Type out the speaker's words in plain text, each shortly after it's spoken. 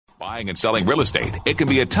Buying and selling real estate, it can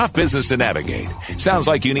be a tough business to navigate. Sounds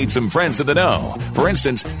like you need some friends in the know. For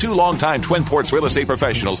instance, two longtime Twin Ports real estate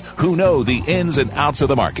professionals who know the ins and outs of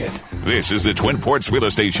the market. This is the Twin Ports Real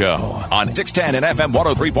Estate Show on 610 and FM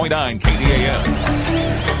 103.9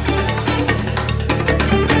 KDAL.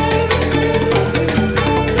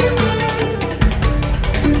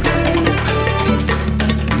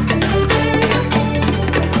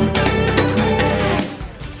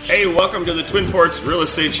 Hey, welcome to the Twin Ports Real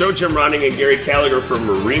Estate Show. Jim Ronning and Gary Gallagher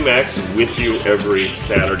from RE/MAX with you every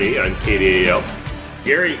Saturday on KDAL.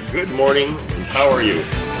 Gary, good morning, and how are you?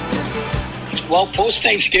 Well,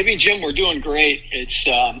 post-Thanksgiving, Jim, we're doing great. It's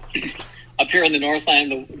up here in the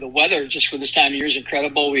Northland, the weather just for this time of year is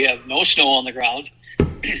incredible. We have no snow on the ground.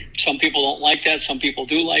 Some people don't like that. Some people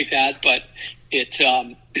do like that. But it,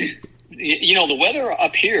 the weather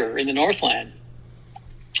up here in the Northland,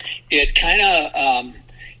 it kind of...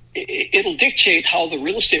 it'll dictate how the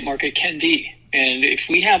real estate market can be. And if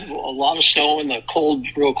we have a lot of snow and the cold,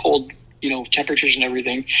 real cold, temperatures and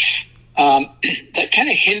everything, that kind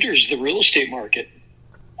of hinders the real estate market.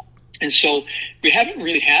 And so we haven't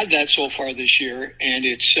really had that so far this year. And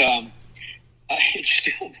it's still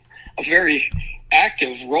a very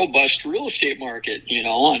active, robust real estate market, but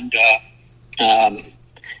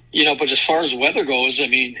as far as weather goes, I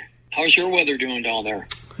mean, how's your weather doing down there?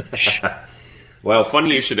 Well,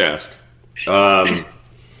 funny you should ask.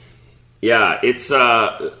 It's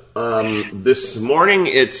this morning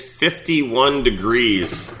it's 51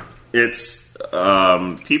 degrees. It's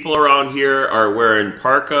people around here are wearing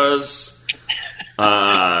parkas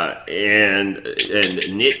and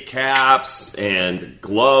knit caps and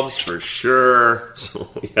gloves for sure. So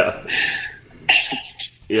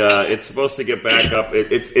it's supposed to get back up.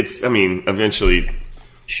 It's eventually.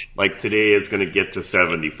 Like today is going to get to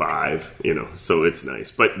 75, so it's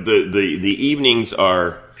nice. But the evenings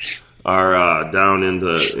are down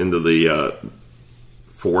into the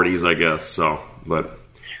 40s, I guess. So,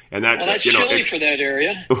 that's chilly for that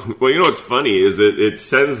area. Well, what's funny is it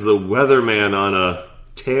sends the weatherman on a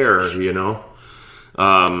tear.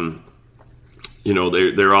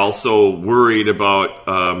 They're also worried about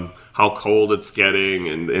how cold it's getting,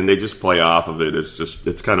 and they just play off of it.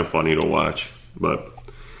 It's kind of funny to watch, but.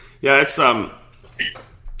 Yeah, it's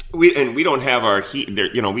we don't have our heat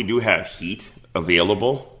there. We do have heat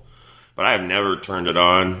available, but I have never turned it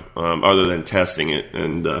on other than testing it,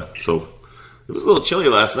 and so it was a little chilly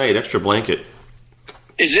last night. Extra blanket.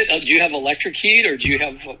 Is it? Do you have electric heat, or do you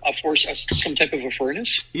have some type of a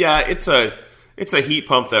furnace? Yeah, it's a heat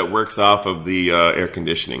pump that works off of the air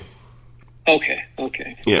conditioning. Okay.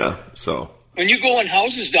 Yeah, so. When you go in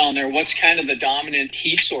houses down there, what's kind of the dominant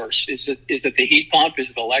heat source? Is it the heat pump? Is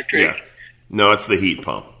it electric? Yeah. No, it's the heat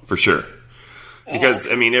pump for sure. Because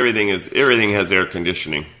everything has air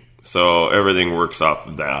conditioning, so everything works off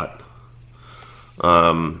of that.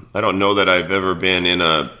 I don't know that I've ever been in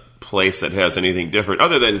a place that has anything different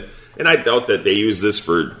other than, and I doubt that they use this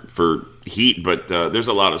for heat, but there's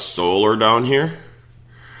a lot of solar down here.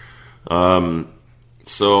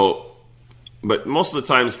 But most of the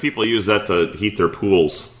times people use that to heat their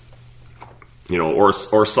pools, or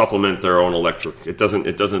supplement their own electric. It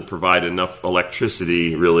doesn't provide enough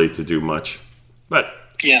electricity really to do much. But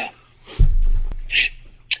yeah.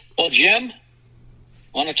 Well, Jim, I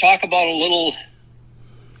want to talk about a little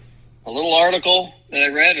article that I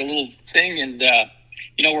read, a little thing, and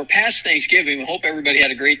we're past Thanksgiving. I hope everybody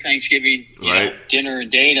had a great Thanksgiving, dinner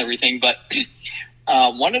and day and everything, but.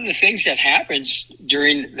 One of the things that happens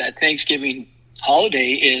during that Thanksgiving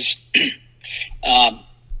holiday is, and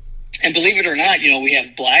believe it or not, we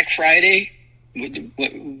have Black Friday,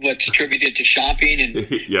 what's attributed to shopping and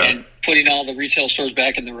and putting all the retail stores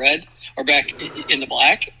back in the red or back in the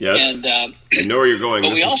black. Yes, and I know where you're going.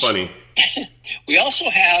 This is funny. We also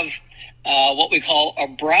have what we call a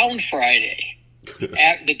Brown Friday,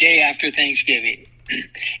 the day after Thanksgiving.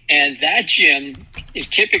 And that, Jim, is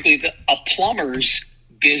typically a plumber's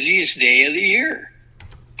busiest day of the year.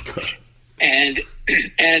 And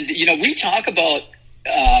we talk about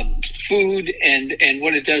food and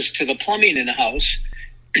what it does to the plumbing in the house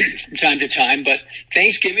from time to time, but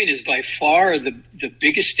Thanksgiving is by far the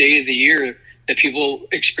biggest day of the year that people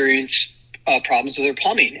experience problems with their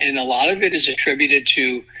plumbing. And a lot of it is attributed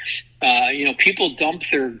to, people dump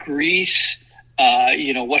their grease,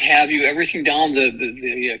 what have you, everything down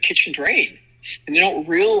the kitchen drain. And they don't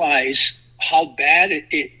realize how bad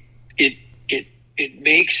it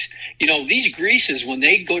makes, these greases, when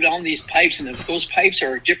they go down these pipes, and if those pipes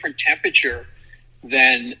are a different temperature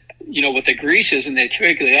than, what the grease is, and they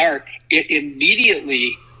typically are, it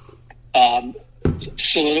immediately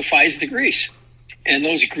solidifies the grease. And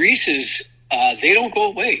those greases, they don't go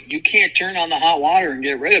away. You can't turn on the hot water and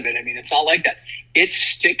get rid of it. I mean, it's not like that. It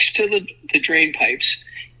sticks to the drain pipes,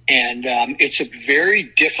 and it's a very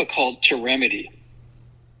difficult to remedy.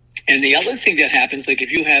 And the other thing that happens, like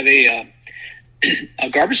if you have a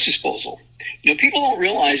garbage disposal, people don't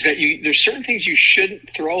realize that there's certain things you shouldn't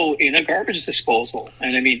throw in a garbage disposal.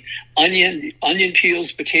 And I mean, onion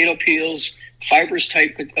peels, potato peels, fibrous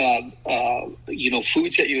type,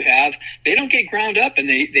 foods that you have, they don't get ground up, and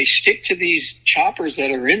they stick to these choppers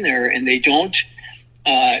that are in there, and they don't,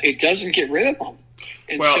 it doesn't get rid of them.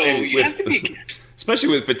 And you have to be, especially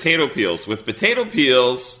with potato peels. With potato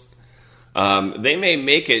peels, they may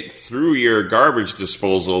make it through your garbage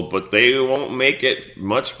disposal, but they won't make it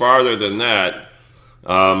much farther than that.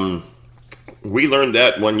 We learned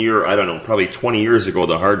that 1 year, I don't know, probably 20 years ago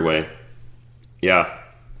the hard way. Yeah.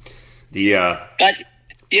 But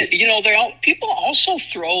people also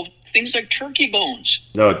throw things like turkey bones.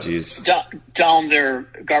 Oh, geez. Down their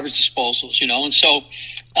garbage disposals, and so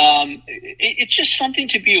it's just something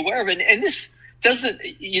to be aware of. And this doesn't,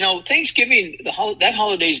 Thanksgiving, that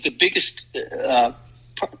holiday is the biggest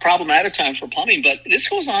problematic time for plumbing. But this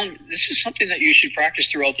goes on. This is something that you should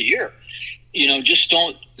practice throughout the year. Just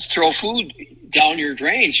don't throw food down your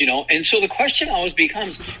drains. And so the question always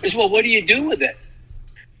becomes is, well, what do you do with it?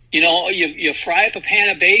 You fry up a pan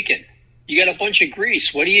of bacon. You got a bunch of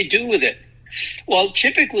grease. What do you do with it? Well,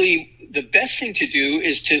 typically the best thing to do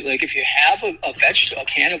is to, like, if you have old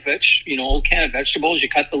can of vegetables, you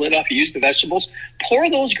cut the lid off, you use the vegetables, pour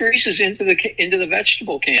those greases into the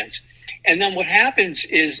vegetable cans. And then what happens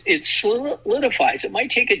is it solidifies. It might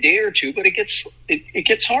take a day or two, but it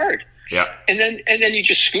gets hard. Yeah. And then you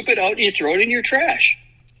just scoop it out and you throw it in your trash.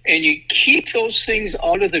 And you keep those things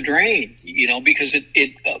out of the drain, because it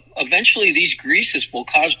eventually these greases will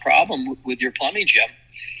cause problem with your plumbing, Jim.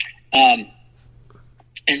 And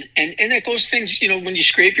that goes things, when you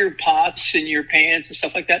scrape your pots and your pans and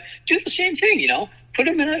stuff like that, do the same thing, Put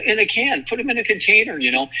them in a can, put them in a container,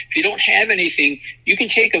 If you don't have anything, you can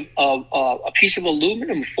take a piece of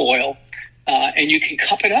aluminum foil and you can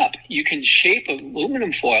cup it up. You can shape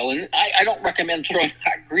aluminum foil. And I don't recommend throwing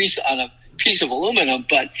hot grease on a piece of aluminum,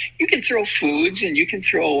 but you can throw foods and you can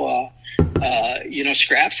throw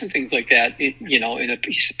scraps and things like that in a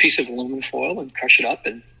piece of aluminum foil and crush it up.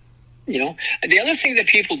 And the other thing that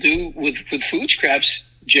people do with food scraps,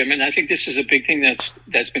 Jim, and I think this is a big thing that's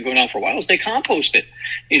been going on for a while, is they compost it.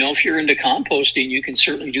 If you're into composting, you can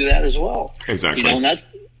certainly do that as well. Exactly. And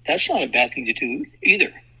that's not a bad thing to do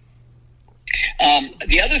either.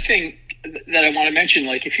 The other thing that I want to mention,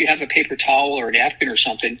 like if you have a paper towel or a napkin or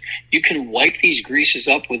something, you can wipe these greases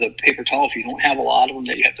up with a paper towel. If you don't have a lot of them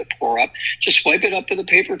that you have to pour up, just wipe it up with a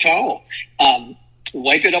paper towel.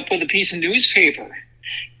 Wipe it up with a piece of newspaper.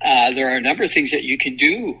 There are a number of things that you can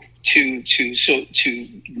do to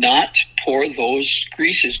not pour those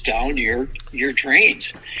greases down your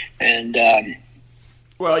drains. And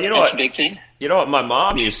that's a big thing. You know what my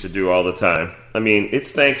mom used to do all the time? I mean,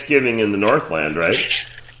 it's Thanksgiving in the Northland, right?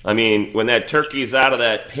 I mean, when that turkey's out of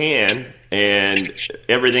that pan and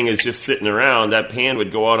everything is just sitting around, that pan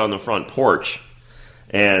would go out on the front porch.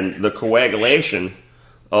 And the coagulation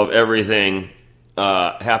of everything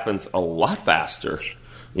happens a lot faster,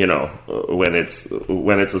 when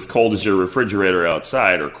it's as cold as your refrigerator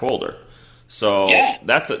outside or colder. So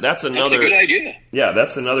that's another good idea. Yeah,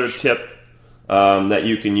 that's another tip that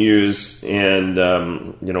you can use.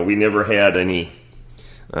 And we never had any.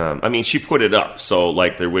 She put it up so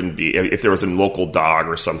like there wouldn't be, if there was a local dog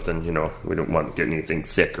or something, we don't want to get anything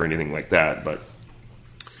sick or anything like that. But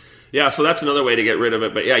yeah, so that's another way to get rid of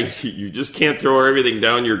it. But yeah, you just can't throw everything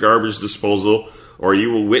down your garbage disposal or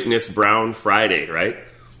you will witness Brown Friday, right?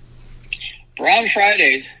 Brown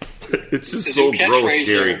Friday. It's just so gross,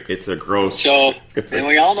 Gary. It's a gross. And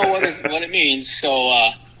we all know what it means. So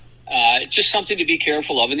it's just something to be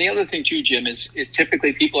careful of. And the other thing too, Jim, is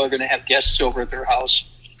typically people are going to have guests over at their house,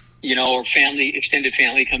 or extended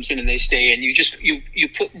family comes in and they stay, and you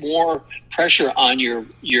put more pressure on your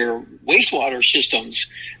wastewater systems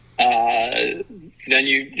than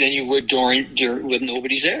you would when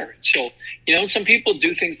nobody's there. So, some people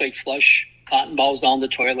do things like flush cotton balls down the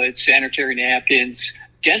toilet, sanitary napkins,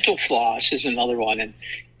 dental floss is another one,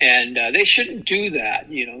 and they shouldn't do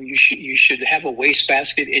that. You should have a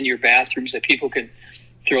wastebasket in your bathrooms that people can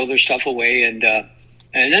throw their stuff away, and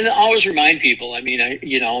then always remind people. I mean,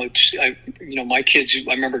 my kids.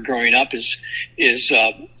 I remember growing up is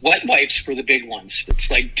wet wipes were the big ones.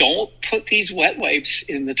 It's like, don't put these wet wipes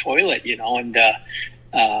in the toilet, and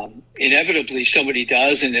inevitably somebody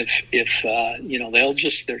does, and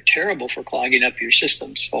if they're terrible for clogging up your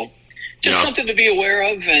system. So just something to be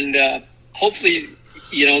aware of, and hopefully,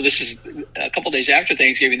 this is a couple days after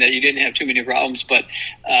Thanksgiving that you didn't have too many problems, but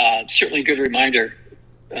certainly a good reminder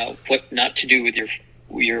what not to do with your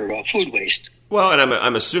food waste. Well, and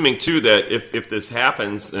I'm assuming too that if this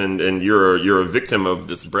happens and you're a victim of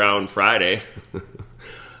this Brown Friday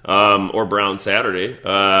or Brown Saturday,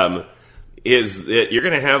 is that you're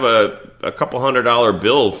going to have a couple $100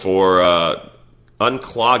 bill for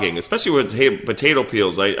unclogging, especially with potato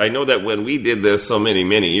peels. I know that when we did this so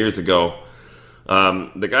many years ago,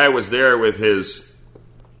 the guy was there with his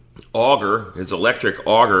auger, his electric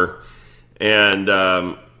auger, and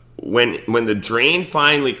when the drain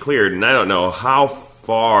finally cleared, and I don't know how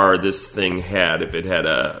far this thing had, if it had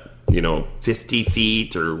 50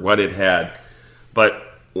 feet or what it had, but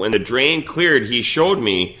when the drain cleared, he showed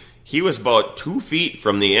me he was about 2 feet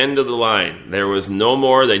from the end of the line. There was no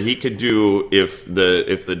more that he could do if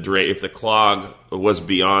the clog was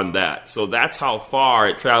beyond that. So that's how far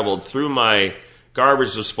it traveled through my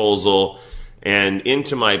garbage disposal and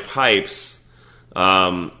into my pipes.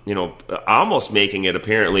 Almost making it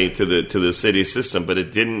apparently to the city system, but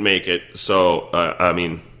it didn't make it. So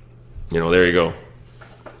there you go.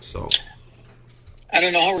 So. I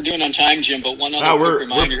don't know how we're doing on time, Jim, but one other quick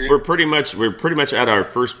reminder. We're pretty much at our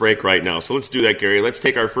first break right now. So let's do that, Gary. Let's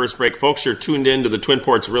take our first break. Folks, you're tuned in to the Twin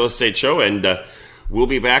Ports Real Estate Show, and we'll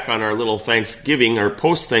be back on our little Thanksgiving, our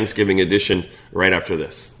post-Thanksgiving edition right after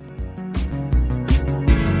this.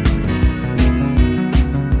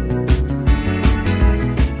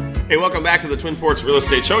 Hey, welcome back to the Twin Ports Real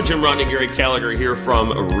Estate Show. Jim Rodney, Gary Gallagher here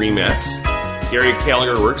from RE/MAX. Gary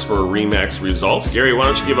Gallagher works for RE/MAX Results. Gary, why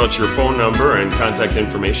don't you give out your phone number and contact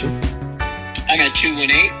information? I got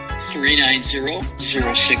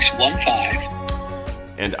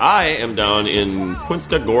 218-390-0615. And I am down in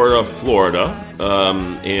Punta Gorda, Florida,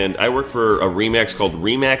 and I work for a RE/MAX called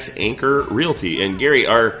RE/MAX Anchor Realty. And Gary,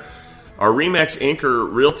 our RE/MAX Anchor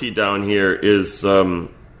Realty down here is, I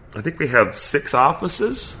think we have 6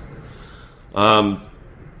 offices.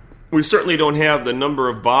 We certainly don't have the number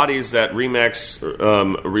of bodies that RE/MAX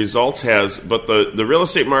Results has, but the real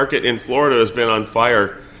estate market in Florida has been on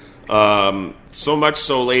fire, so much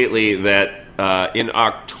so lately that in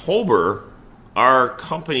October, our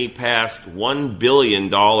company passed $1 billion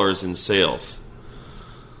in sales.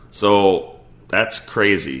 So that's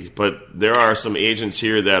crazy. But there are some agents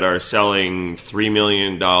here that are selling $3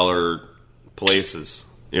 million places,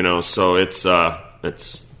 so it's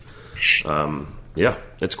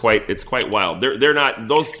quite wild. They're not,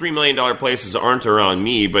 those $3 million places aren't around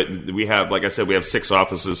me, but we have, like I said, we have 6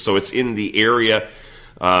 offices, so it's in the area,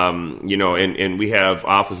 and we have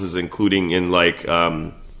offices including in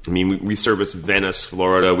we service Venice,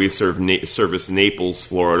 Florida. We service Naples,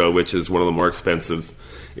 Florida, which is one of the more expensive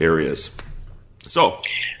areas. So,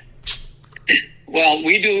 well,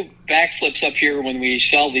 we do backflips up here when we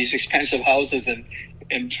sell these expensive houses, and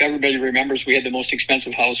if everybody remembers, we had the most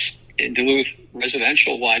expensive house in Duluth,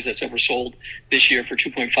 residential-wise, that's ever sold this year for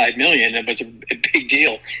 $2.5 million. It was a big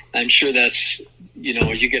deal. I'm sure that's,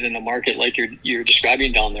 you get in a market like you're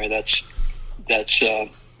describing down there, that's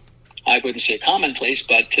I wouldn't say commonplace,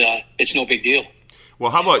 but it's no big deal.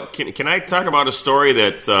 Well, how about, can I talk about a story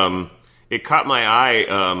that it caught my eye,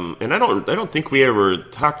 and I don't think we ever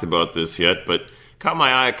talked about this yet, but caught my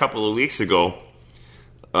eye a couple of weeks ago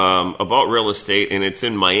about real estate, and it's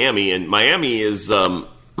in Miami, and Miami is the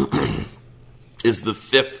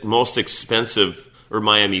 5th most expensive, or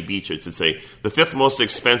Miami Beach, I should say, the 5th most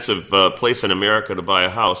expensive place in America to buy a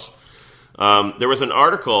house. There was an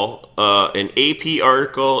article, an AP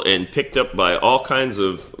article, and picked up by all kinds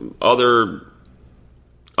of others,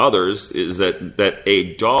 is that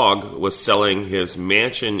a dog was selling his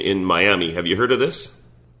mansion in Miami. Have you heard of this?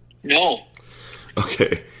 No.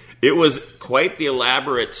 Okay. It was quite the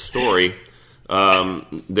elaborate story.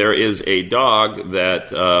 There is a dog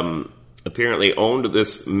that apparently owned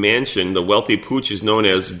this mansion. The wealthy pooch is known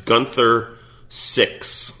as Gunther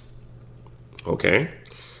Six. Okay?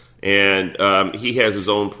 And he has his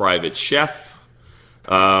own private chef.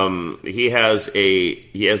 He has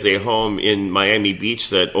a home in Miami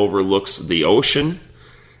Beach that overlooks the ocean.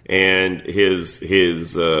 And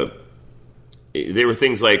there were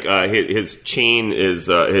things like his chain is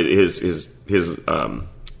his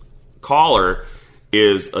collar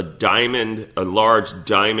is a large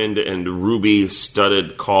diamond and ruby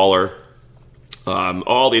studded collar.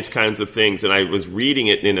 All these kinds of things, and I was reading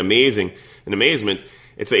it in amazement.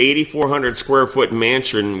 It's an 8,400 square foot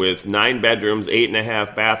mansion with 9 bedrooms,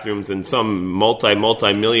 8.5 bathrooms, and some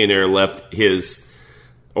multi-millionaire left his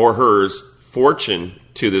or hers fortune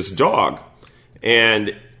to this dog.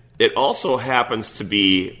 And it also happens to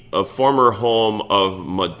be a former home of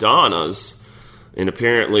Madonna's, and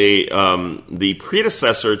apparently the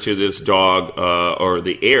predecessor to this dog, or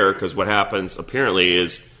the heir, because what happens apparently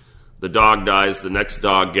is the dog dies, the next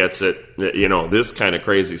dog gets it, this kind of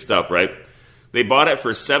crazy stuff, right? They bought it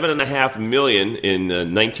for $7.5 million in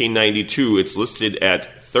 1992. It's listed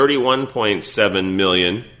at $31.7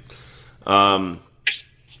 million.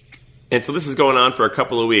 And so this is going on for a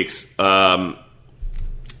couple of weeks.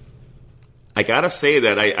 I gotta say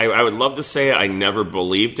that I would love to say I never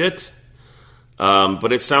believed it,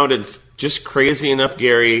 but it sounded just crazy enough,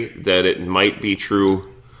 Gary, that it might be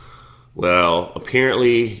true. Well,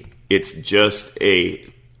 apparently it's just a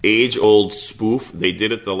age-old spoof. They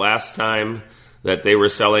did it the last time that they were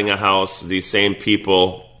selling a house. These same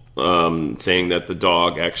people saying that the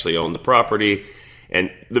dog actually owned the property.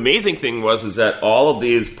 And the amazing thing is that all of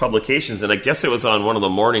these publications, and I guess it was on one of the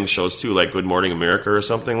morning shows too, like Good Morning America or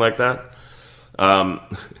something like that,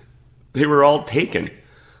 they were all taken.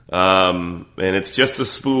 And it's just a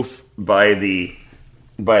spoof by the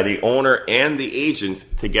owner and the agent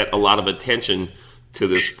to get a lot of attention to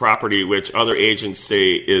this property, which other agents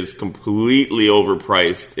say is completely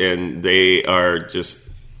overpriced, and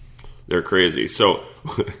they're crazy. So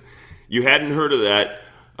you hadn't heard of that.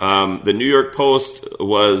 The New York Post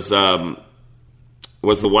was the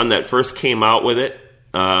one that first came out with it,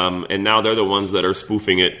 and now they're the ones that are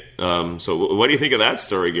spoofing it. So what do you think of that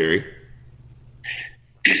story, Gary?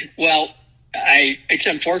 Well, it's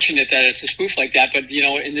unfortunate that it's a spoof like that, but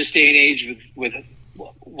in this day and age with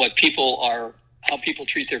what how people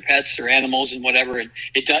treat their pets, their animals, and whatever, and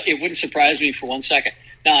it wouldn't surprise me for 1 second.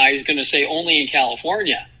 Now, I was going to say only in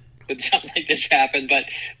California would something like this happen, but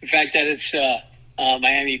the fact that it's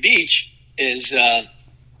Miami Beach is, I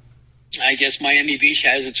guess Miami Beach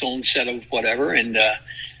has its own set of whatever, and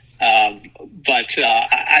my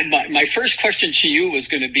first question to you was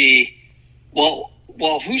going to be, well,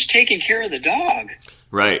 who's taking care of the dog?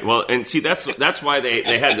 Right. Well, and see, that's why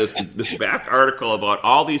they had this back article about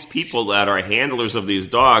all these people that are handlers of these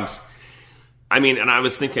dogs. I mean, and I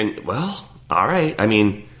was thinking, well, all right. I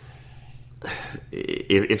mean,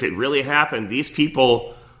 if it really happened, these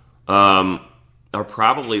people are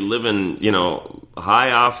probably living,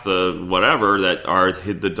 high off the whatever that are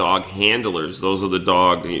the dog handlers. Those are the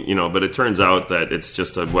dog, but it turns out that it's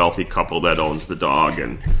just a wealthy couple that owns the dog,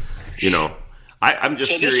 and, I'm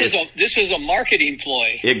just curious. This is a marketing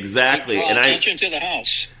ploy. Exactly. And attention to the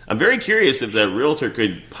house. I'm very curious if that realtor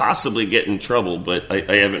could possibly get in trouble, but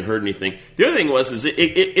I haven't heard anything. The other thing is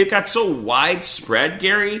it got so widespread,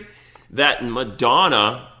 Gary, that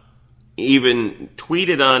Madonna even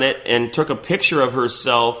tweeted on it and took a picture of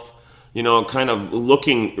herself, kind of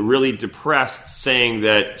looking really depressed, saying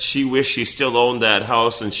that she wished she still owned that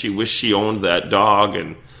house and she wished she owned that dog.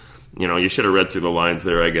 And you should have read through the lines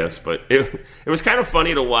there, I guess, but it was kind of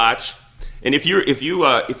funny to watch. And if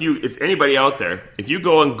anybody out there, if you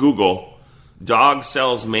go and Google dog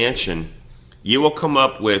sells mansion, you will come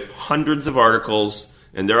up with hundreds of articles,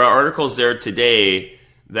 and there are articles there today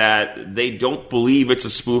that they don't believe it's a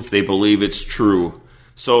spoof, they believe it's true.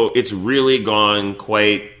 So it's really gone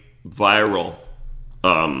quite viral.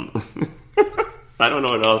 I don't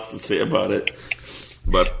know what else to say about it,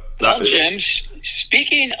 but Jim,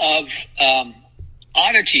 speaking of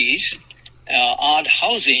oddities, odd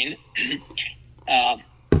housing,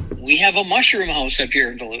 we have a mushroom house up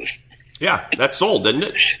here in Duluth. Yeah, that sold, didn't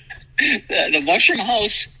it? The mushroom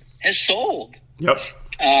house has sold. Yep.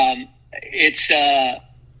 It's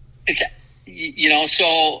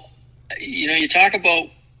so you talk about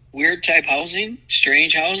weird type housing,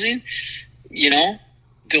 strange housing.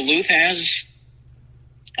 Duluth has,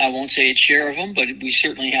 I won't say its share of them, but we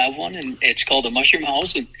certainly have one, and it's called the Mushroom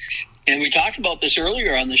House. And we talked about this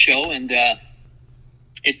earlier on the show, and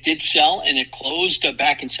it did sell, and it closed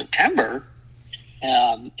back in September.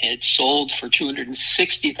 It sold for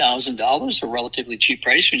 $260,000, a relatively cheap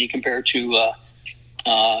price when you compare it to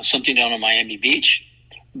something down on Miami Beach.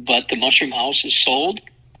 But the Mushroom House is sold,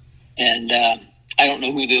 and I don't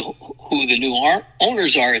know who the new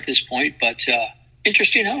owners are at this point, but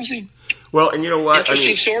interesting housing. Well, and you know what?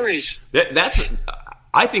 Interesting stories.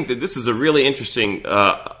 I think that this is a really interesting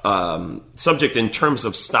subject in terms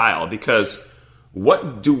of style, because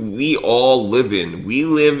what do we all live in? We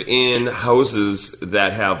live in houses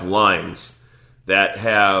that have lines, that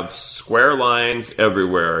have square lines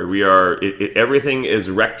everywhere. Everything is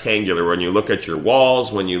rectangular when you look at your walls,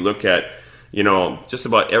 when you look at, just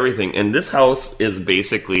about everything. And this house is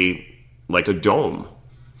basically like a dome,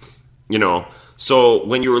 So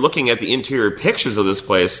when you were looking at the interior pictures of this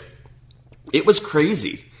place, it was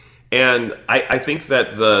crazy. And I think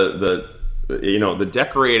that the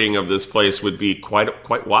decorating of this place would be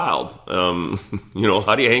quite wild.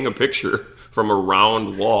 How do you hang a picture from a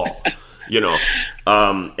round wall?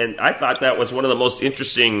 And I thought that was one of the most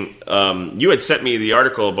interesting. You had sent me the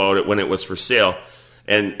article about it when it was for sale,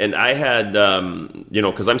 and I had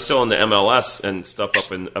because I'm still in the MLS and stuff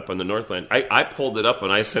up in the Northland. I pulled it up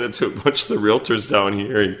and I sent it to a bunch of the realtors down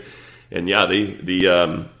here, and yeah,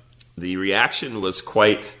 the reaction was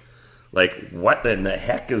quite like, what in the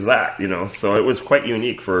heck is that? So it was quite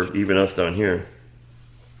unique for even us down here.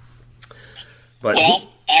 But how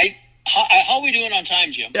are we doing on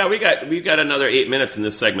time, Jim? Yeah, we got another 8 minutes in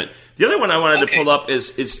this segment. The other one I wanted to pull up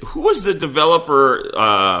is who was the developer,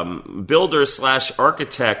 builder /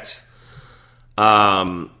 architect?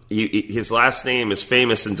 His last name is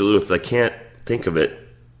famous in Duluth. I can't think of it.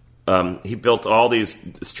 He built all these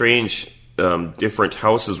strange, different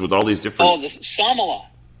houses with all these different. Oh, the Samala.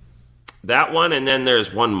 That one, and then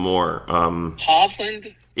there's one more.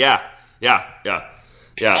 Hovland. Yeah.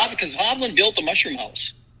 Because Hovland built the Mushroom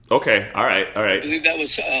House. Okay, all right. I believe that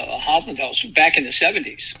was a Hovland house back in the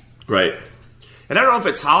 70s. Right. And I don't know if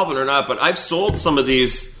it's Hovland or not, but I've sold some of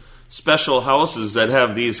these special houses that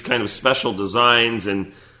have these kind of special designs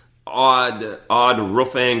and odd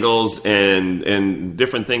roof angles and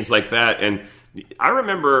different things like that. And I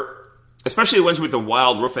remember, especially the ones with the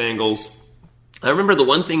wild roof angles, I remember the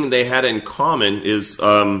one thing they had in common is,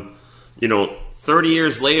 30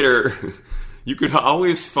 years later, you could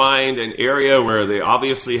always find an area where they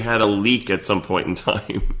obviously had a leak at some point in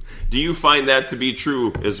time. Do you find that to be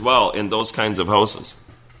true as well in those kinds of houses?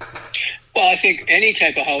 Well, I think any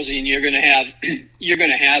type of housing you're going to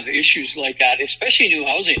have issues like that, especially new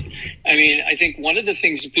housing. I mean, I think one of the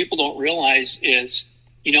things that people don't realize is,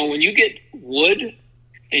 when you get wood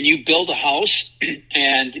and you build a house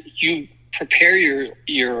and you prepare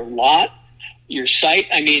your lot, your site.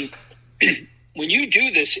 I mean, when you do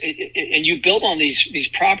this and you build on these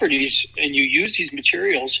properties and you use these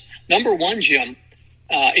materials, number one, Jim,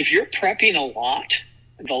 if you're prepping a lot,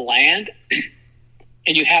 the land,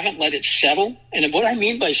 and you haven't let it settle, and what I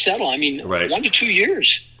mean by settle, I mean 1 to 2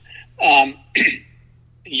 years,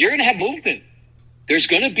 you're going to have movement. There's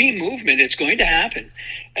going to be movement. It's going to happen.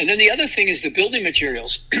 And then the other thing is the building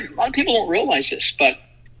materials. A lot of people don't realize this, but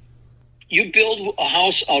you build a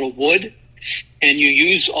house out of wood, and you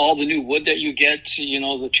use all the new wood that you get, the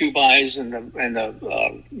 2x and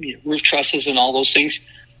the roof trusses and all those things.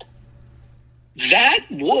 That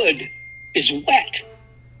wood is wet,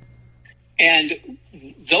 and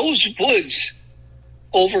those woods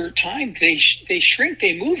over time they shrink,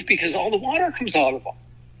 they move because all the water comes out of them.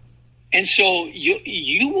 And so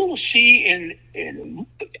you will see and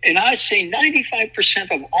I'd say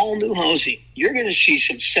 95% of all new housing, you're going to see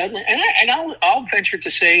some settling. And I'll venture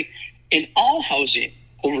to say in all housing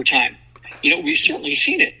over time, we've certainly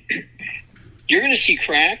seen it. You're going to see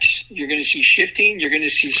cracks. You're going to see shifting. You're going to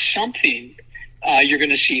see something. You're going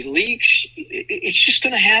to see leaks. It's just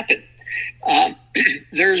going to happen. I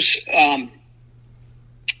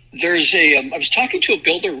was talking to a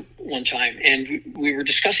builder one time, and we were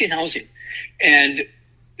discussing housing, and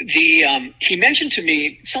he mentioned to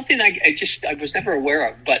me something I was never aware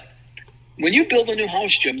of. But when you build a new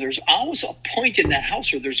house, Jim, there's always a point in that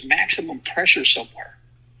house where there's maximum pressure somewhere.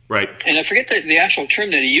 Right. And I forget the actual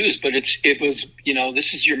term that he used, but it was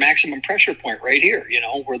this is your maximum pressure point right here.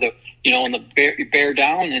 Where the on the bear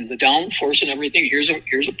down and the down force and everything. Here's a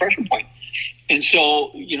pressure point. And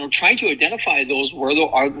so, trying to identify those where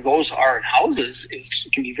those are in houses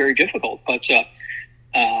can be very difficult. But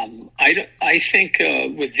I think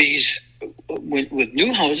with these with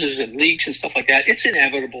new houses and leaks and stuff like that, it's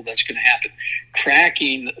inevitable that's going to happen.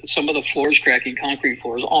 Cracking, some of the floors cracking, concrete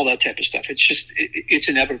floors, all that type of stuff. It's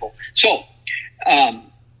inevitable. So I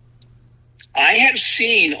have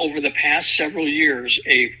seen over the past several years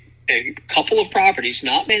a couple of properties,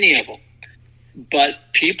 not many of them, but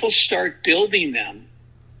people start building them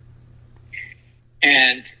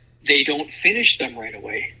and they don't finish them right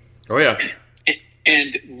away. Oh yeah.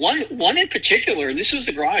 And one in particular, and this was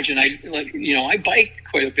the garage, and I bike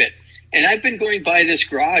quite a bit, and I've been going by this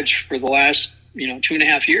garage for the last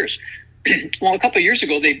 2.5 years. Well, a couple of years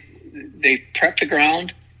ago, they prepped the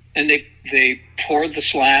ground and they poured the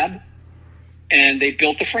slab and they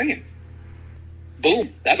built the frame.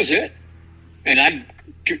 Boom, that was it. And I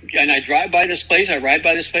drive by this place, I ride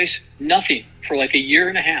by this place, nothing for like 1.5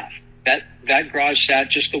 years. That garage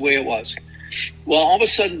sat just the way it was. Well, all of a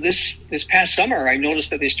sudden, this past summer, I noticed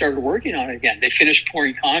that they started working on it again. They finished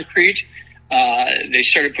pouring concrete. They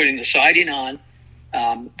started putting the siding on.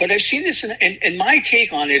 But I've seen this, and my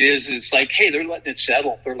take on it is, it's like, hey, they're letting it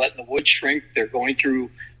settle. They're letting the wood shrink. They're going through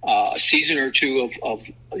a season or two of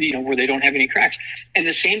where they don't have any cracks. And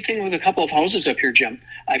the same thing with a couple of houses up here, Jim.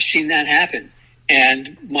 I've seen that happen.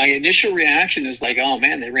 And my initial reaction is like, oh,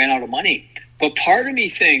 man, they ran out of money. But part of me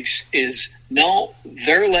thinks is, no,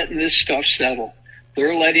 they're letting this stuff settle.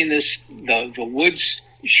 They're letting the woods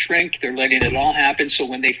shrink. They're letting it all happen. So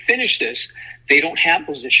when they finish this, they don't have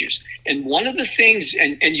those issues. And one of the things,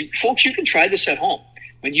 and you folks, you can try this at home.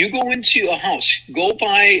 When you go into a house, go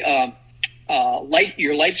by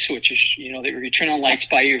your light switches, that you turn on lights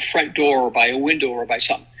by your front door or by a window or by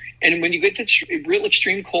something. And when you get this real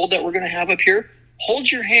extreme cold that we're going to have up here,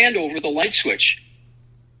 hold your hand over the light switch.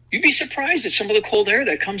 You'd be surprised at some of the cold air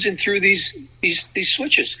that comes in through these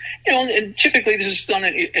switches. And typically this is on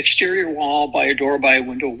an exterior wall, by a door, by a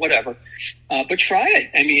window, whatever. But try it.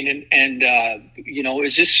 I mean,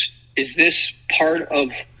 is this part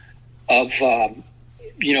of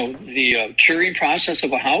the curing process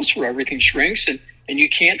of a house where everything shrinks and you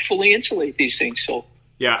can't fully insulate these things? So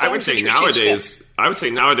yeah, I would say nowadays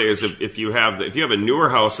if you have a newer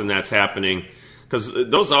house and that's happening. Because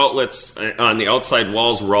those outlets on the outside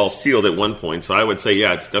walls were all sealed at one point. So I would say,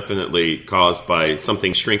 yeah, it's definitely caused by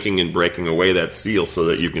something shrinking and breaking away that seal so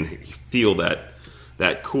that you can feel that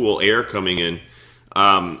cool air coming in.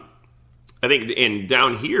 I think and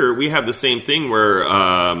down here we have the same thing where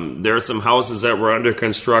there are some houses that were under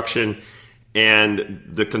construction and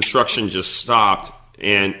the construction just stopped.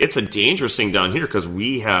 And it's a dangerous thing down here because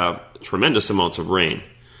we have tremendous amounts of rain.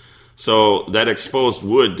 So that exposed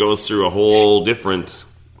wood goes through a whole different,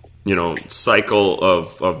 cycle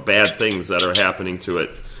of bad things that are happening to it.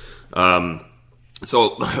 But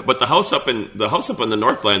the house up in the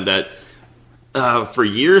Northland that for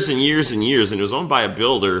years and years and years, and it was owned by a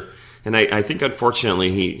builder, and I think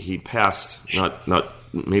unfortunately he passed not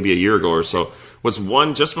maybe a year ago or so, was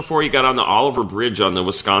one just before he got on the Oliver Bridge on the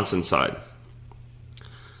Wisconsin side.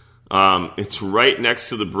 It's right next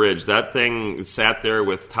to the bridge. That thing sat there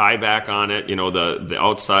with tie back on it, the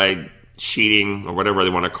outside sheeting or whatever they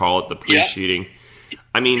want to call it, the pre-sheeting. Yeah.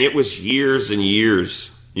 I mean, it was years and years,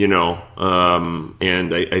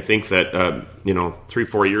 and I think that,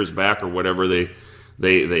 3-4 years back or whatever,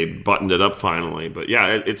 they buttoned it up finally. But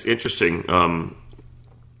yeah, it's interesting,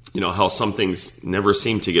 how some things never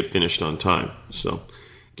seem to get finished on time. So,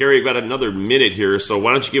 Gary, you've got another minute here, so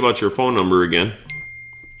why don't you give out your phone number again?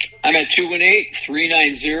 I'm at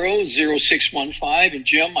 218-390-0615. And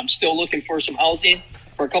Jim, I'm still looking for some housing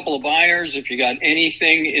for a couple of buyers. If you got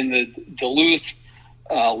anything in the Duluth,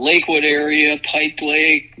 Lakewood area, Pike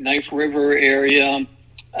Lake, Knife River area,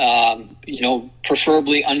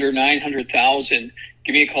 preferably under 900,000,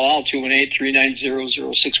 give me a call,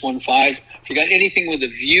 218-390-0615. If you got anything with a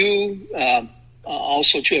view,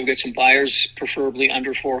 also too, I've got some buyers, preferably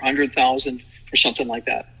under 400,000 for something like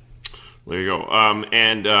that. There you go.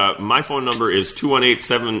 And my phone number is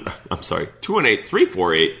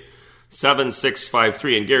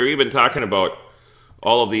 218-348-7653. And Gary, we've been talking about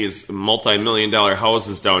all of these multi-million-dollar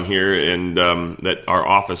houses down here and that our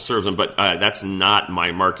office serves them, but that's not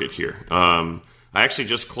my market here. I actually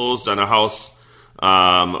just closed on a house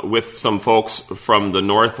with some folks from the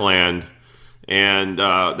Northland, and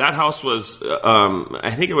that house was,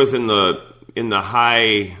 I think it was it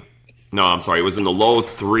was in the low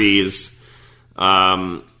threes.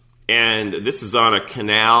 And this is on a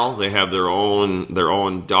canal. They have their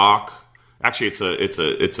own dock. Actually, it's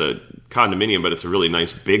a condominium, but it's a really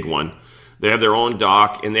nice big one. They have their own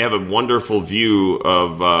dock, and they have a wonderful view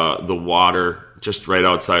of the water just right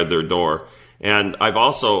outside their door. And I've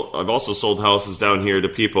also sold houses down here to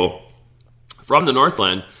people from the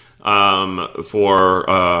Northland for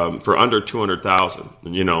under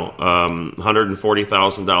 $200,000.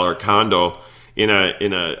 $140,000 condo in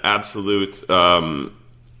a absolute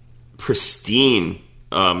pristine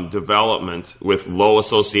development with low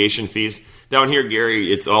association fees. Down here,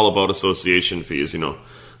 Gary, it's all about association fees,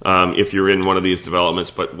 if you're in one of these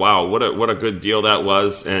developments. But wow, what a good deal that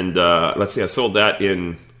was. And let's see, I sold that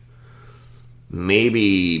in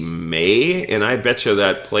maybe May, and I bet you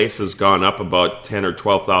that place has gone up about $10,000 or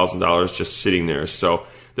 $12,000 just sitting there. So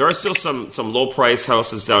there are still some low price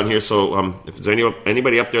houses down here. So if there's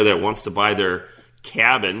anybody up there that wants to buy their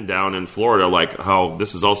cabin down in Florida, like how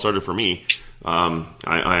this has all started for me,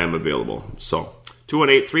 I am available. So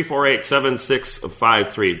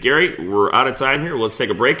 218-348-7653. Gary, we're out of time here. Let's take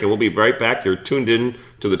a break, and we'll be right back. You're tuned in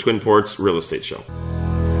to the Twin Ports Real Estate Show.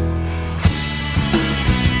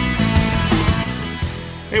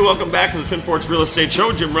 Hey, welcome back to the Twin Ports Real Estate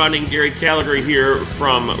Show. Jim Rodney and Gary Calgary here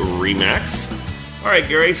from RE/MAX. All right,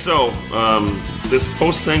 Gary, so this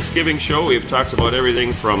post-Thanksgiving show, we've talked about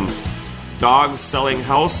everything from dogs selling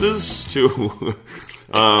houses to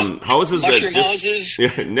houses mushroom that just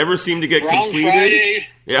houses, never seem to get Brown completed. Friday.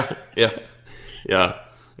 Yeah.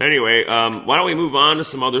 Anyway, why don't we move on to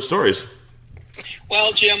some other stories?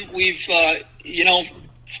 Well, Jim, we've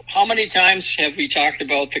how many times have we talked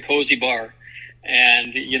about the Cozy Bar?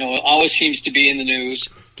 And it always seems to be in the news.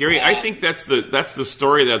 Gary, I think that's the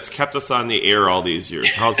story that's kept us on the air all these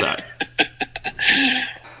years. How's that?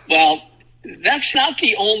 Well, that's not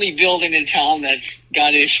the only building in town that's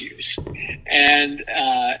got issues, and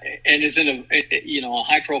is in a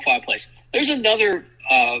high profile place. There's another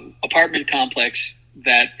apartment complex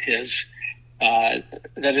that is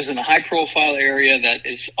in a high profile area that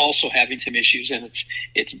is also having some issues, and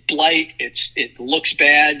it's blight. It looks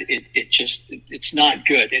bad. It's not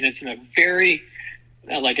good, and it's in a very,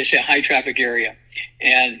 like I said, high traffic area.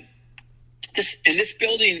 And this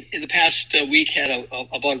building in the past week had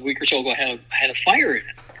about a week or so ago had a fire in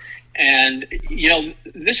it. And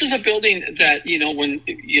this is a building that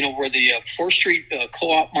where the 4th Street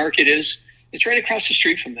Co-op Market is. It's right across the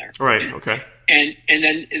street from there. Right. Okay. And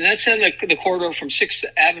that's in the corridor from 6th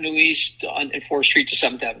Avenue East and 4th Street to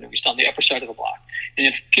 7th Avenue East on the upper side of the block. And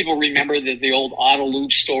if people remember the old Auto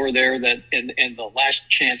Lube store there, that and the Last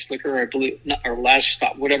Chance Liquor, I believe, or Last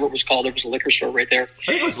Stop, whatever it was called, there was a liquor store right there. I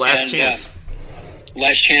think it was Last Chance.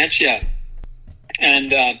 Last Chance, yeah.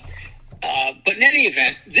 And but in any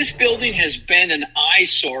event, this building has been an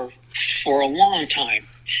eyesore for a long time.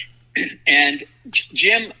 And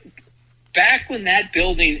Jim, back when that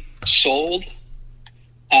building sold,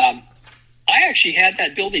 I actually had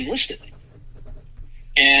that building listed,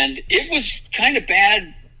 and it was kind of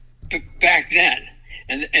bad back then.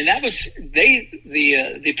 And that was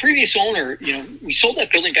the previous owner. We sold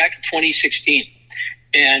that building back in 2016,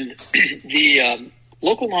 and the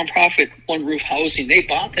local nonprofit One Roof Housing, they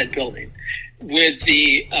bought that building with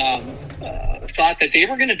the thought that they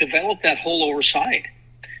were going to develop that whole lower side.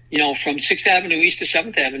 From 6th Avenue East to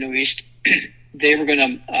 7th Avenue East, they were going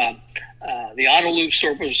to. The Auto Lube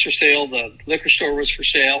store was for sale. The liquor store was for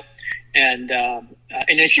sale, and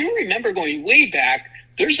if you remember going way back,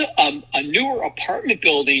 there's a newer apartment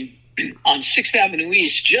building on 6th Avenue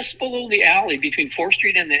East, just below the alley between 4th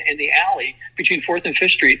Street and the alley between 4th and 5th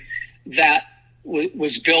Street, that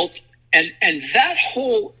was built. And that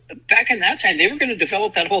whole, back in that time, they were going to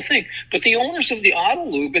develop that whole thing. But the owners of the Auto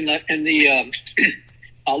Lube and the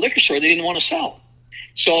liquor store, they didn't want to sell.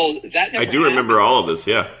 So that never happened. Remember all of this,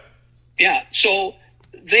 yeah. Yeah, so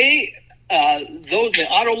they, though the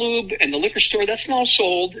Auto Lube and the liquor store, that's now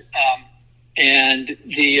sold. And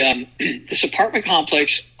the this apartment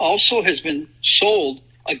complex also has been sold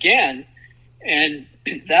again, and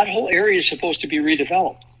that whole area is supposed to be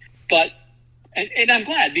redeveloped. But and I'm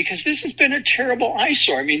glad, because this has been a terrible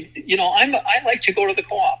eyesore. I mean, I like to go to the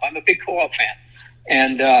Co-op. I'm a big Co-op fan,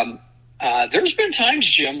 and there's been times,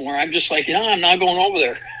 Jim, where I'm just like, I'm not going over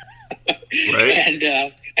there. Right.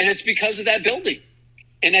 And it's because of that building.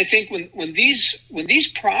 And I think when these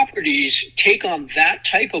properties take on that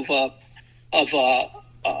type of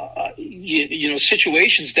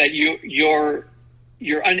situations that you're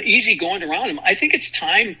uneasy going around them, I think it's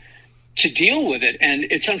time to deal with it. And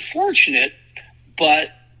it's unfortunate, but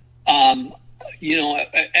at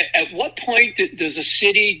what point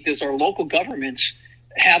does our local governments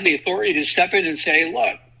have the authority to step in and say,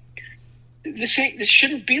 look, this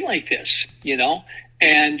shouldn't be like this,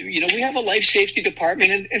 And, we have a life safety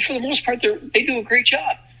department, and for the most part, they do a great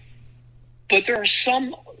job. But there are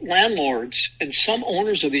some landlords and some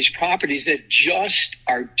owners of these properties that just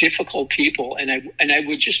are difficult people. And I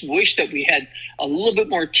would just wish that we had a little bit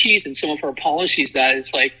more teeth in some of our policies, that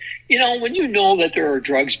it's like, when that there are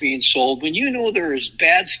drugs being sold, when there is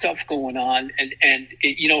bad stuff going on, and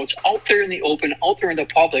it's out there in the open, out there in the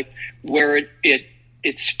public, where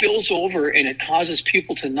it spills over and it causes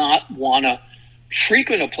people to not want to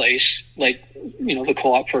frequent a place like, the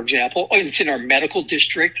Co-op, for example. It's in our medical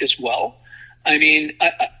district as well. I mean,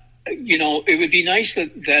 it would be nice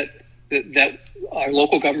that our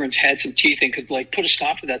local governments had some teeth and could put a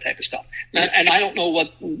stop to that type of stuff. And I don't know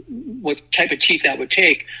what type of teeth that would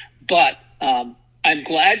take, but I'm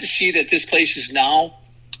glad to see that this place is now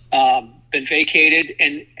been vacated.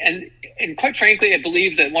 And quite frankly, I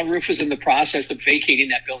believe that One Roof was in the process of vacating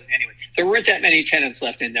that building anyway. There weren't that many tenants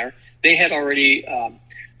left in there. They had already,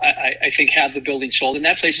 I think, have the building sold, and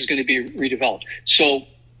that place is going to be redeveloped. So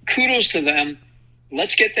kudos to them.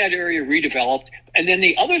 Let's get that area redeveloped. And then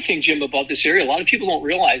the other thing, Jim, about this area, a lot of people don't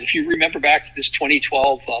realize, if you remember back to this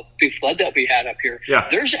 2012 big flood that we had up here,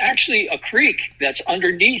 there's actually a creek that's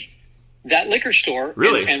underneath that liquor store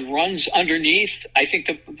Really? and runs underneath, I think,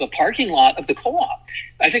 the parking lot of the co-op.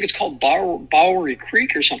 I think it's called Bowery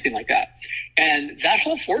Creek or something like that. And that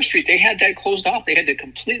whole 4th Street, they had that closed off. They had to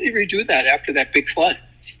completely redo that after that big flood.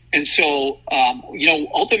 And so,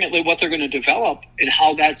 ultimately what they're going to develop and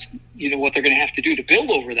how that's, what they're going to have to do to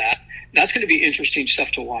build over that, that's going to be interesting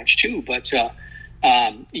stuff to watch too. But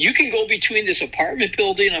you can go between this apartment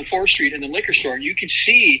building on 4th Street and the liquor store, and you can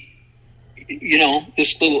see,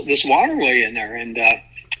 this waterway in there.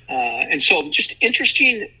 And so just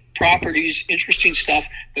interesting properties, interesting stuff,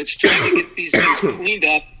 but it's trying to get these things cleaned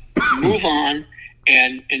up, move on,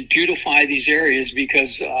 and beautify these areas,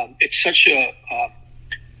 because it's such a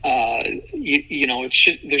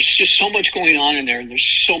there's just so much going on in there, and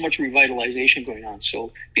there's so much revitalization going on.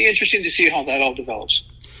 So be interesting to see how that all develops.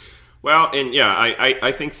 Well, and yeah,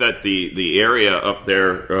 I think that the area up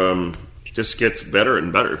there just gets better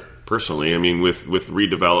and better. Personally, I mean, with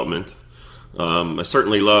redevelopment, I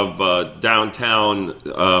certainly love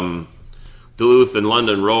downtown Duluth and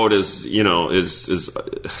London Road is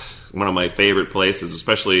one of my favorite places,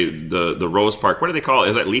 especially the Rose Park. What do they call it?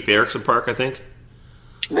 Is that Leif Erikson Park? I think.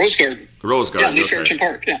 Rose Garden. Yeah, Leif Erikson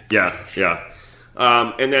Park. Yeah. Yeah.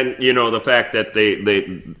 And then the fact that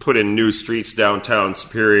they put in new streets downtown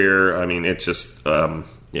Superior. I mean, it's just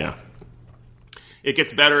it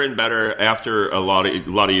gets better and better after a lot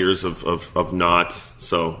of years of not.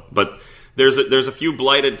 So, but there's a few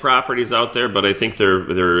blighted properties out there, but I think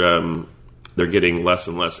they're getting less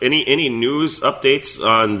and less. Any news updates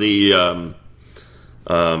on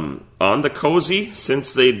the Cozy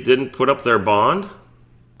since they didn't put up their bond?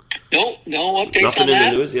 No updates. Nothing on in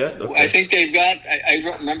that. The news yet? Okay. I think they've got. I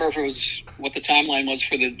don't remember if it was what the timeline was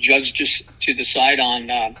for the judge just to decide on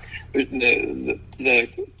the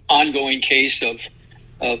ongoing case of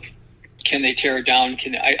can they tear it down?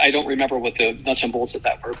 I don't remember what the nuts and bolts of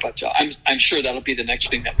that were, but I'm sure that'll be the next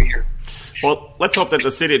thing that we hear. Well, let's hope that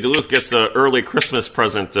the city of Duluth gets an early Christmas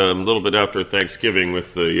present a little bit after Thanksgiving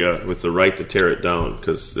with the right to tear it down,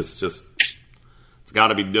 because it's got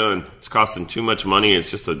to be done. It's costing too much money. It's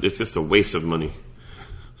just a waste of money.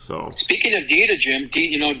 So speaking of DETA, Jim,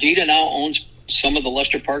 DETA now owns some of the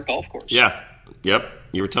Lester Park golf course. Yeah. Yep.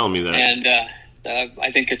 You were telling me that. And I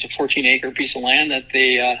think it's a 14-acre piece of land that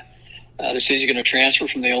the city's going to transfer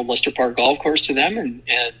from the old Lester Park golf course to them, and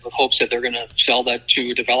with hopes that they're going to sell that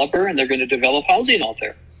to a developer, and they're going to develop housing out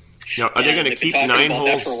there. Now, are they going to keep 9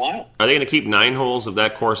 holes? For a while. Are they going to keep 9 holes of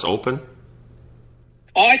that course open?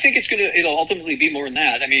 Oh, I think it'll ultimately be more than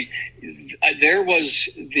that. I mean, there was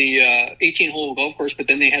the 18-hole golf course, but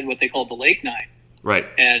then they had what they called the Lake Nine. Right.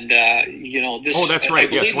 And this. Oh, that's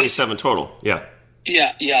right. Yeah, 27 total. Yeah.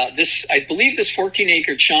 Yeah. I believe this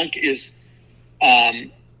 14-acre chunk is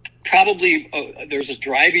probably there's a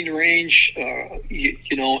driving range,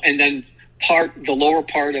 and then the lower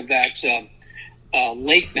part of that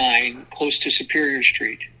Lake Nine close to Superior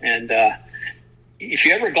Street. And if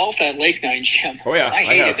you ever golfed that Lake Nine, Jim, oh yeah, I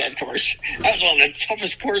hated that course. That was one of the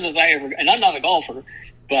toughest courses I ever. And I'm not a golfer,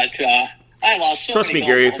 but I lost so Trust many me,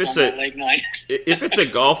 Gary. golf balls on that Lake Nine. If it's a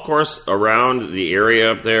golf course around the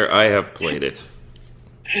area up there, I have played it.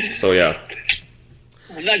 So yeah.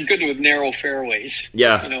 I'm not good with narrow fairways.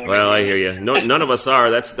 Yeah, I hear you. No, none of us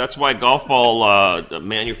are. That's why golf ball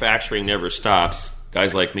manufacturing never stops.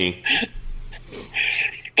 Guys like me.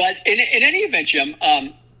 But in any event, Jim,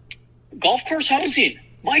 golf course housing.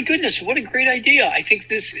 My goodness, what a great idea! I think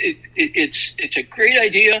it's a great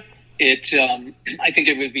idea. I think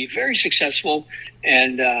it would be very successful,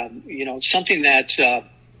 and something that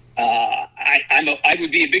I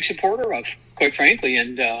would be a big supporter of, quite frankly,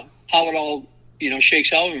 and how it all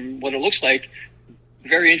shakes out and what it looks like.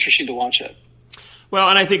 Very interesting to watch it. Well,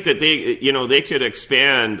 and I think that they could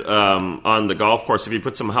expand on the golf course if you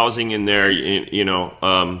put some housing in there.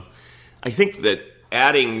 I think that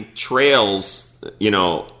adding trails,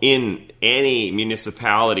 in any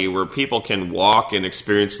municipality where people can walk and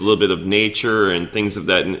experience a little bit of nature and things of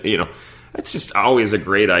that, that's just always a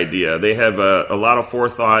great idea. They have a lot of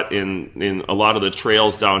forethought in a lot of the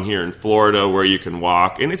trails down here in Florida where you can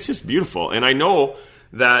walk, and it's just beautiful. And I know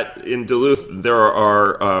that in Duluth there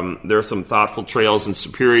are some thoughtful trails in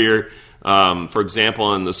Superior. For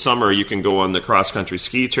example, in the summer you can go on the cross-country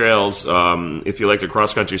ski trails. If you like to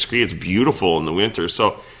cross-country ski, it's beautiful in the winter.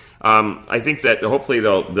 So I think that hopefully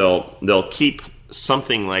they'll keep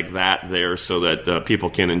something like that there so that people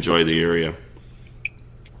can enjoy the area.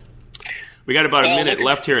 We got about a minute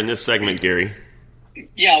left here in this segment, Gary.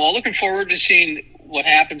 Yeah, well, looking forward to seeing what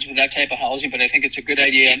happens with that type of housing, but I think it's a good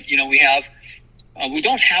idea. We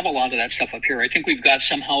don't have a lot of that stuff up here. I think we've got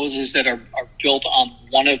some houses that are built on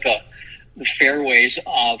one of the the fairways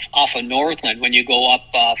off of Northland when you go up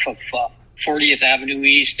off of 40th Avenue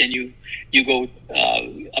East, and you go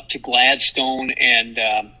up to Gladstone and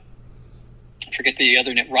I forget the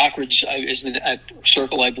other name. Rockridge is the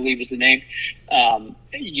Circle, I believe, is the name.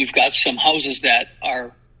 You've got some houses that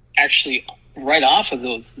are actually right off of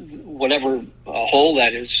the whatever hole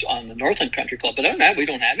that is on the Northland Country Club. But other than that, we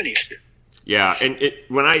don't have any here. Yeah, and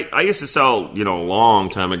when I used to sell, a long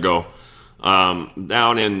time ago,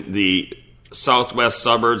 down in the southwest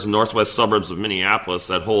suburbs, northwest suburbs of Minneapolis,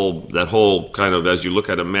 that whole kind of, as you look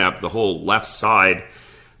at a map, the whole left side,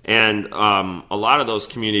 and a lot of those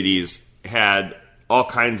communities had all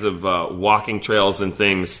kinds of walking trails and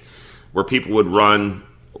things where people would run,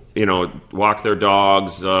 walk their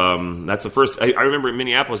dogs. That's the first. I remember in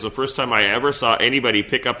Minneapolis, the first time I ever saw anybody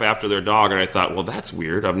pick up after their dog, and I thought, well, that's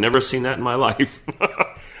weird. I've never seen that in my life.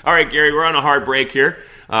 All right, Gary, we're on a hard break here.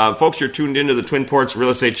 Folks, you're tuned into the Twin Ports Real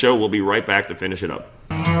Estate Show. We'll be right back to finish it up.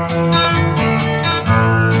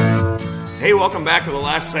 Hey, welcome back to the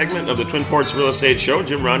last segment of the Twin Ports Real Estate Show.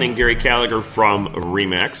 Jim Ronning, Gary Gallagher from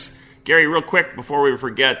RE/MAX. Gary, real quick, before we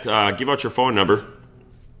forget, give out your phone number.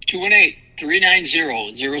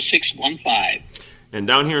 218-390-0615. And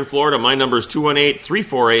down here in Florida, my number is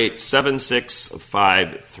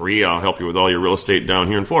 218-348-7653. I'll help you with all your real estate down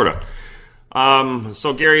here in Florida.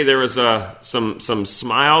 So, Gary, there was some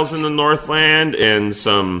smiles in the Northland and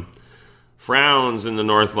some frowns in the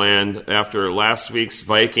Northland after last week's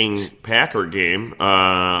Viking-Packer game.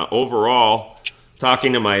 Overall,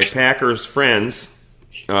 talking to my Packers friends,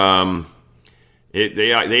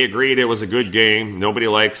 they agreed it was a good game. Nobody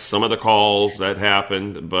likes some of the calls that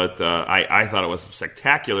happened, but I thought it was a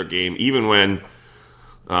spectacular game, even when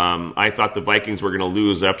I thought the Vikings were going to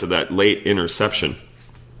lose after that late interception.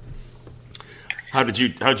 How did you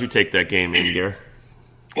take that game in, Gary?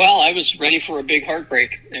 Well, I was ready for a big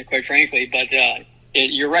heartbreak, quite frankly, but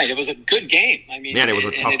you're right. It was a good game. I mean, man, it was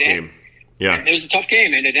a tough game. Yeah, it was a tough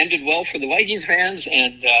game, and it ended well for the Vikings fans,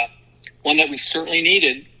 and one that we certainly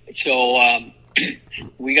needed. So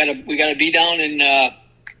we gotta be down in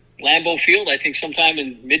Lambeau Field, I think, sometime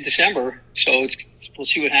in mid-December. So we'll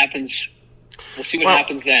see what happens. We'll see what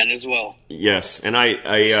happens then as well. Yes, and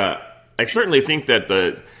I certainly think that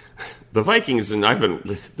the Vikings, and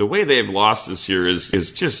the way they've lost this year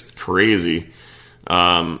is just crazy.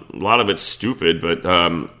 A lot of it's stupid, but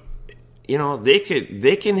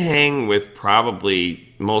they can hang with probably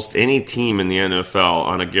most any team in the NFL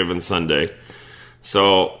on a given Sunday.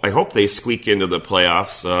 So I hope they squeak into the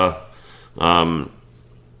playoffs, and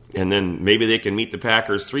then maybe they can meet the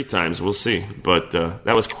Packers 3 times. We'll see. But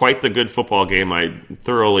that was quite the good football game. I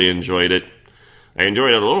thoroughly enjoyed it. I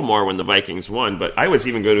enjoyed it a little more when the Vikings won, but I was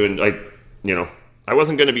even going to, I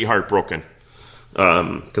wasn't going to be heartbroken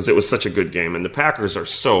because it was such a good game, and the Packers they're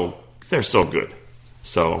so good.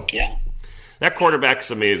 So yeah, that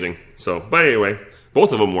quarterback's amazing. So, but anyway,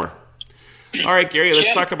 both of them were. All right, Gary,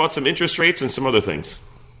 let's talk about some interest rates and some other things.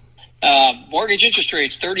 Mortgage interest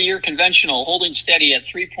rates, 30-year conventional, holding steady at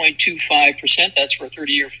 3.25%. That's for a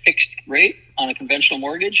 30-year fixed rate on a conventional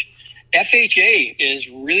mortgage. FHA is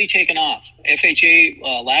really taking off.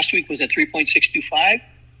 FHA last week was at 3.625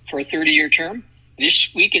 for a 30-year term. This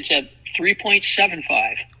week it's at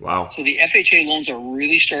 3.75. Wow. So the FHA loans are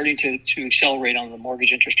really starting to accelerate on the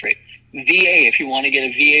mortgage interest rate. VA, if you want to get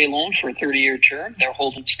a VA loan for a 30-year term, they're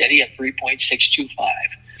holding steady at 3.625.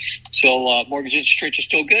 So mortgage interest rates are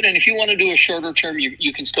still good. And if you want to do a shorter term,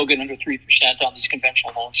 you can still get under 3% on these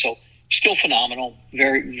conventional loans. So still phenomenal.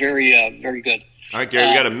 Very, very, very good. All right, Gary,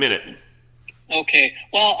 we got a minute. Okay.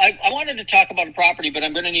 Well, I wanted to talk about a property, but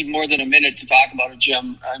I'm going to need more than a minute to talk about it,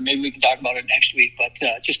 Jim. Maybe we can talk about it next week. But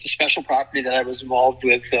just a special property that I was involved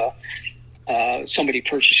with somebody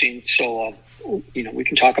purchasing. So, we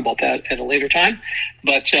can talk about that at a later time.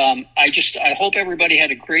 But I hope everybody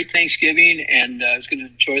had a great Thanksgiving and is going to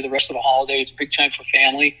enjoy the rest of the holiday. It's a big time for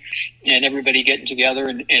family and everybody getting together.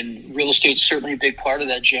 And real estate's certainly a big part of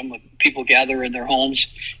that, Jim, when people gather in their homes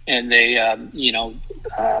and they,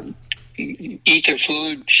 eat their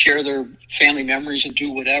food, share their family memories, and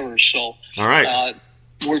do whatever. So all right.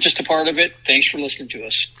 We're just a part of it. Thanks for listening to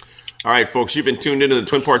us. All right, folks, you've been tuned into the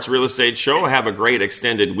Twin Ports Real Estate Show. Have a great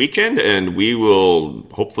extended weekend, and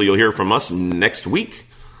hopefully you'll hear from us next week.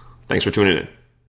 Thanks for tuning in.